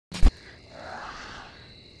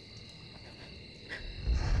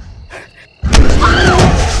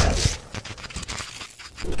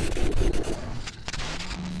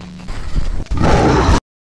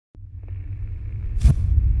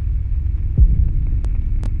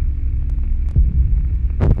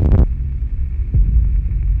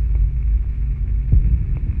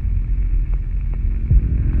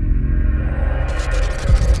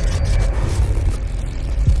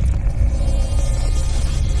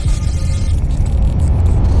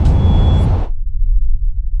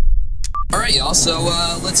while, so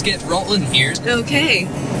let's get rolling here. Okay.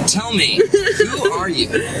 Tell me, who are you?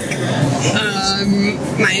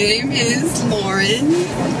 My name is Lauren.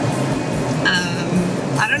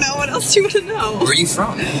 I don't know, what else do you want to know? Where are you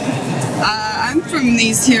from? I'm from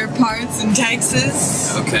these here parts in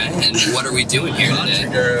Texas. Okay, and what are we doing here today?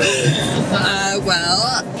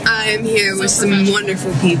 Well, I'm here with some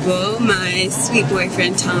wonderful people. My sweet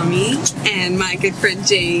boyfriend Tommy, and my good friend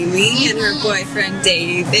Jamie, and her boyfriend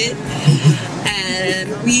David.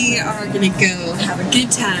 And we are gonna go have a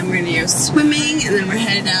good time. We're gonna go swimming, and then we're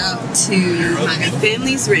headed out to my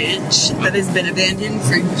family's ranch that has been abandoned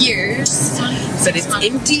for years, but it's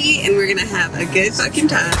empty, and we're gonna have a good fucking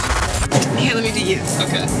time. Here, let me do you.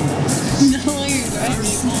 Okay. No, you're right.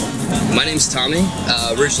 My name's Tommy,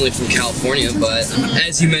 originally from California, but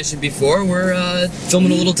as you mentioned before, we're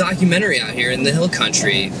filming a little documentary out here in the hill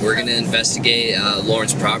country. We're going to investigate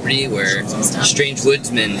Lauren's property, where strange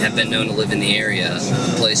woodsmen have been known to live in the area.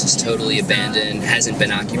 The place is totally abandoned, hasn't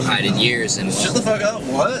been occupied in years, and Shut the fuck up,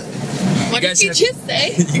 what? What did you just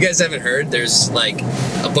say? You guys haven't heard? There's like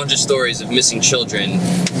a bunch of stories of missing children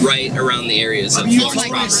right around the areas of Lauren's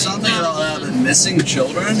property. Something about having missing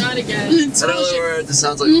children? Not again. In other words, it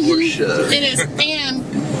sounds like horseshit. It is. And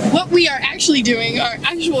what we are actually doing, our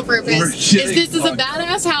actual purpose, is this is a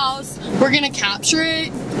badass house. We're gonna capture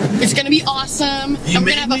it. It's gonna be awesome. And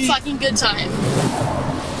we're gonna have a fucking good time.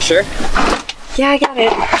 Sure? Yeah, I got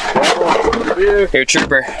it. Here,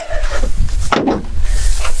 trooper.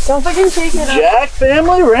 Don't fucking take it up. Jack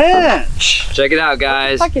Family Ranch! Check it out,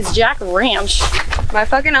 guys. What the fuck is Jack Ranch? My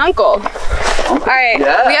fucking uncle. Alright,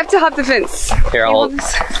 Yeah. we have to hop the fence. Here, I'll hold.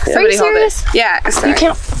 Are you serious? Yeah, sorry. You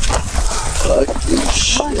can't. Fucking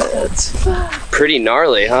shit. Pretty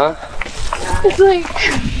gnarly, huh? It's like.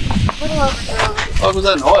 What was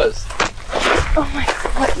that noise? Oh my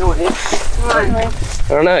god. What noise?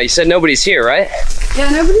 I don't know. You said nobody's here, right? Yeah,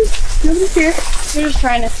 nobody's here. You're just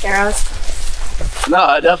trying to scare us. No,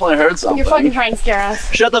 I definitely heard something. You're fucking trying to scare us.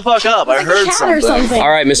 Shut the fuck up, I heard Cat or something. All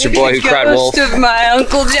right, Mr. Boy who cried wolf. Ghost of my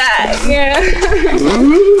Uncle Jack. Yeah.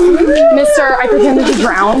 Mister, I pretended to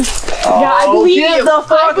drown. Yeah, I believe get you. the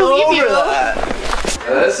fuck I believe over you. that.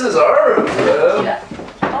 This is our room, dude. Yeah.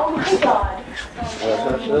 Oh my god.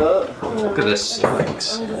 Look at this. What?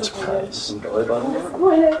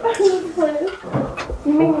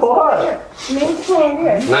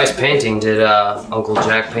 Nice painting. Did Uncle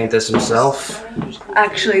Jack paint this himself?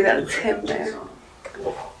 Actually, that's him there.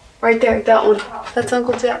 Right there, that one. That's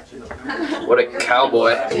Uncle Jack. What a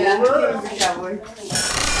cowboy. Yeah, he's a cowboy.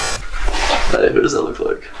 Hey, who does that look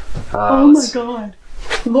like? Oh my god.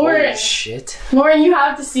 Lauren. Holy shit. Lauren, you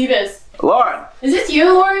have to see this. Lauren! Is this you,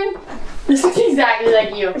 Lauren? This looks exactly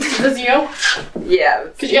like you. Is this you? Yeah.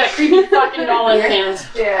 Because you got a creepy fucking doll in your hand.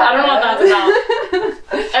 Yeah. I don't know what that's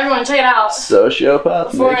about. Everyone, check it out.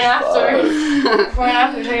 Sociopath? Before and after. Before and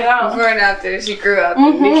after, check it out. Before and after, she grew up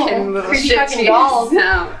and became little Creepy shit fucking she dolls. is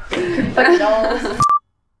now. Creepy fucking dolls.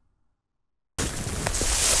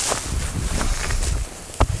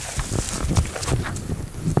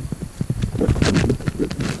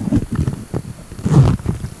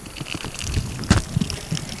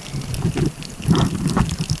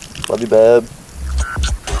 Love you, babe.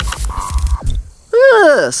 Look at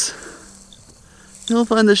this! You don't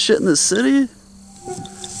find this shit in the city?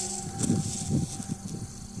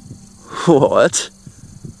 What?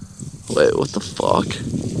 Wait, what the fuck?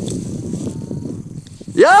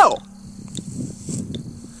 Yo!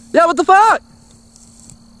 Yeah, what the fuck?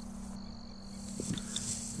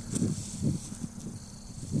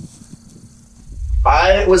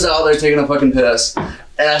 I was out there taking a fucking piss, and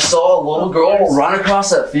I saw a little girl run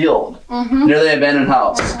across that field near the abandoned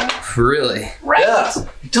house. Really? Right. Yeah.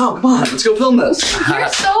 Tom, come on, let's go film this. You're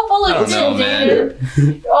so full of shit, know, man.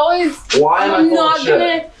 David. You always. Why am I I'm full not of shit?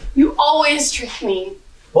 gonna. You always trick me.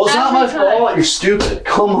 Well, it's not my Every time. fault. You're stupid.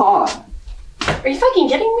 Come on. Are you fucking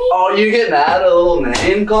kidding me? Oh, you get mad at a little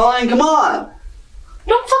name calling? Come on.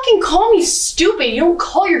 Don't fucking call me stupid. You don't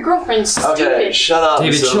call your girlfriend stupid. Okay, shut up.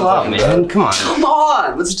 David, So chill out, fucking man. bad. Come on. Come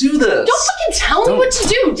on, let's do this. Don't fucking tell me what to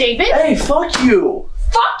do, David. Hey, fuck you.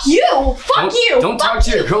 Fuck you. Fuck you. Don't Fuck talk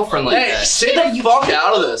to you. your girlfriend like Hey, that. stay the fuck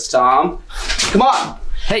out of this, Tom. Come on.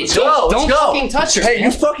 Hey, Let's go. don't Let's go. fucking touch her. Hey,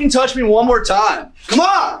 you fucking touch me one more time. Come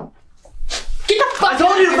on. Get the fuck I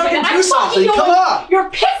told out you to of here, fucking man. do I something. know Come it. on. You're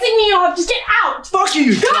pissing me off. Just get out. Fuck you,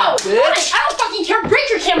 you Go. dumb Fine. bitch. I don't fucking care. Break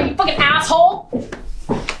your camera, you fucking asshole.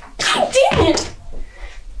 God damn it.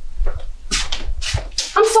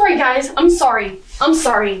 I'm sorry, guys. I'm sorry. I'm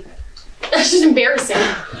sorry. That's just embarrassing.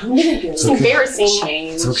 It's embarrassing.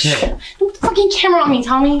 It's okay. Don't put the fucking camera on me,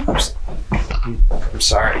 Tommy. I'm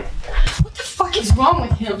sorry. What the fuck is wrong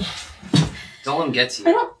with him? Don't let him get to you.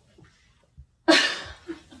 I don't.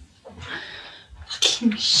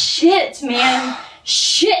 Fucking shit, man.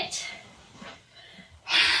 Shit.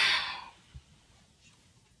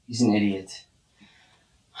 He's an idiot.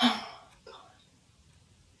 Oh, God.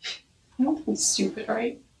 I don't think he's stupid,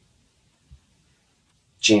 right?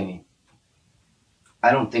 Jamie,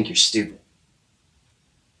 I don't think you're stupid.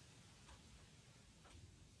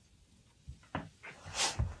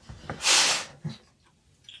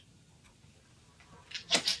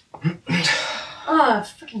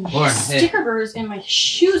 Fucking Lauren, sticker burrs in my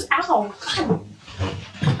shoes. Ow.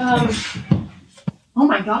 God. Oh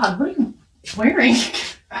my God, what are you wearing?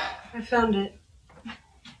 I found it.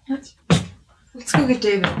 Let's go get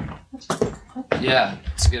David. Yeah,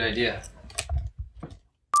 it's a good idea.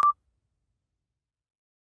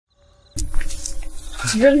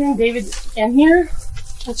 You really think David's in here?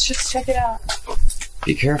 Let's just check it out.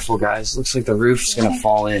 Be careful, guys. Looks like the roof's gonna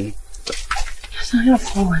fall in. It's not gonna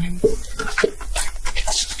fall in.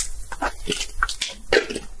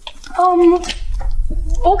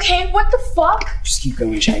 Okay, what the fuck? Just keep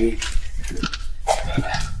going, Jamie.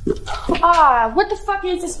 What the fuck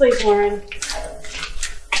is this place, Lauren?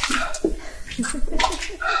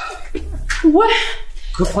 What?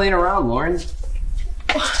 Quit playing around, Lauren.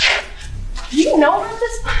 Do you know about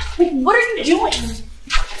this? Like, what are you doing?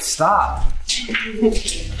 Stop.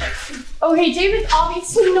 Okay, David's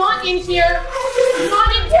obviously not in here. He's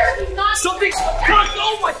not in here. He's not. Something. God,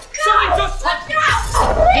 oh my! Something just.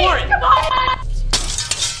 Please, Lauren. come on!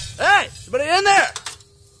 Hey, somebody in there!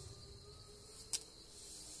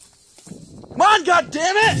 Come on,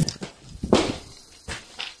 goddammit!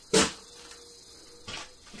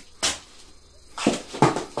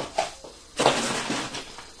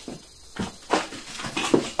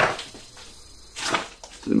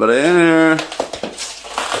 Anybody in here?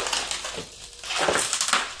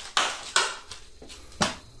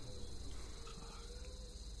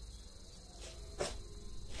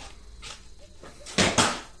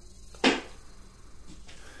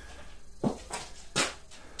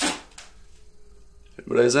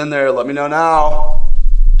 Anybody's in there, let me know now.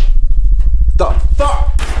 The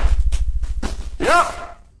fuck? Yep.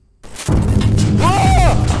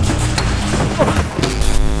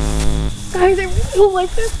 Guys, I really don't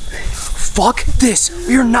like this. Fuck this.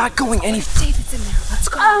 We are not going any. David's in there. Let's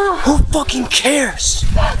go. Who fucking cares?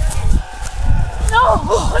 No!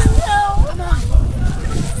 No! Come on.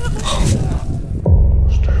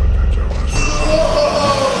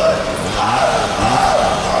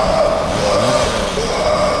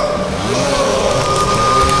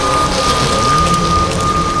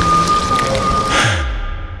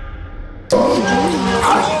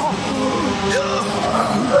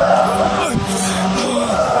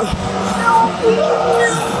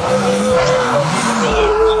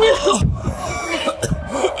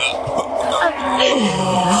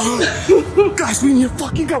 Guys, we need to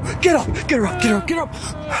fucking go. Get up. Get her up. Get her up. Get her up.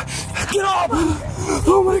 Get up.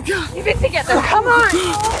 Oh my God. Keep it together. Come on.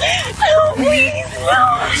 No, please. No.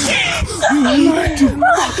 We need to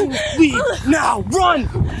fucking leave now. Run.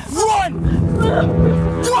 Run.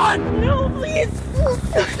 Run. No, please.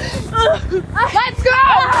 Let's go.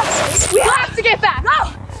 We have to get back.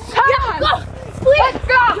 No. Come on. Go. Please. Let's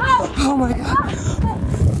go. Oh my God.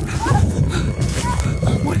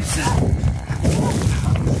 What is that?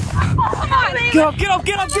 Come on. Get up. Get up.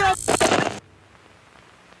 Get up. Get up.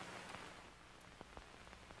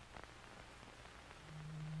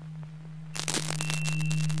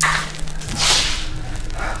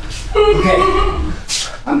 Okay,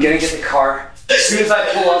 I'm gonna get the car. As soon as I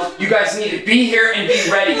pull up, you guys need to be here and be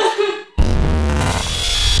ready.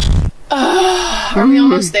 Are we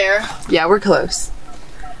almost there? Yeah, we're close.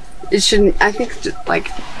 It shouldn't. I think like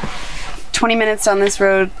 20 minutes on this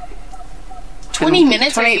road. 20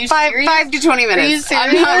 minutes? Are you serious? 5 to 20 minutes. Are you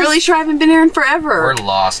I'm not serious? really sure. I haven't been here in forever. We're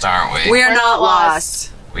lost, aren't we? We are We're not not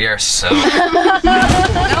lost. We are so. What the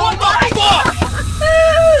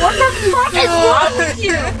fuck is wrong with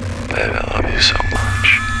you? Babe, I love you so much.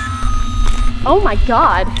 Oh my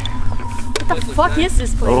God. What the fuck is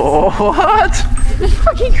this place? Oh, what? This is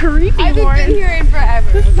fucking creepy, I haven't Lauren. been here in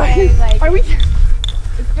forever. Okay? Like, Are we?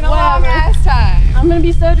 it's been a long ass time. I'm gonna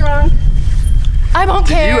be so drunk. I don't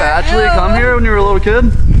care. Did you actually come here when you were a little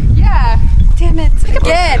kid? Yeah. Damn it.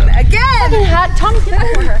 Again. Fucking hat. Tommy, get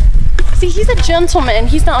over her. See, he's a gentleman.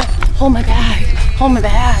 He's not. Hold my bag. Hold my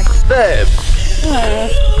bag. Babe.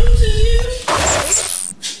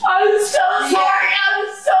 I'm so sorry. I'm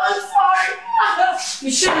so sorry.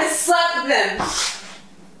 You shouldn't have slept with them.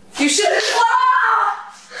 You should have.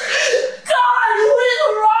 God, what is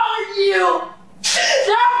wrong with you?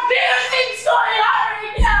 There are bigger things going on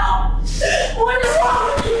right now.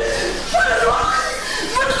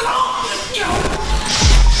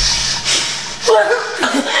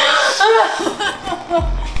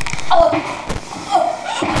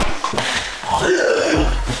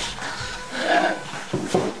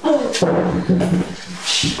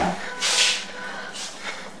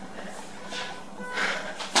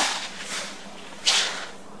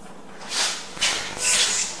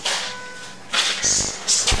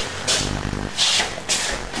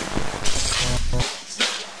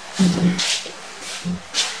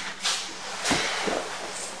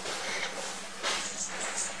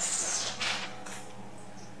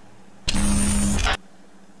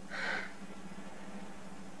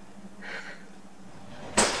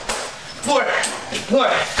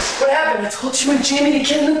 Lauren, what happened? I told you and Jamie to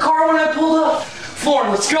get in the car when I pulled up.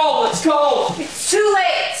 Lauren, let's go, let's go. It's too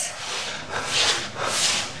late.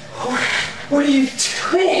 What are you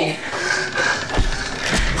doing?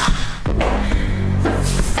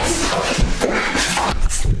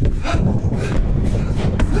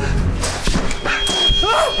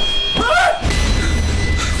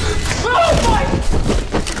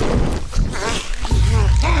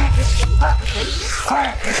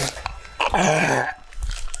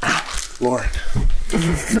 Lauren,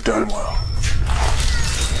 you've done well.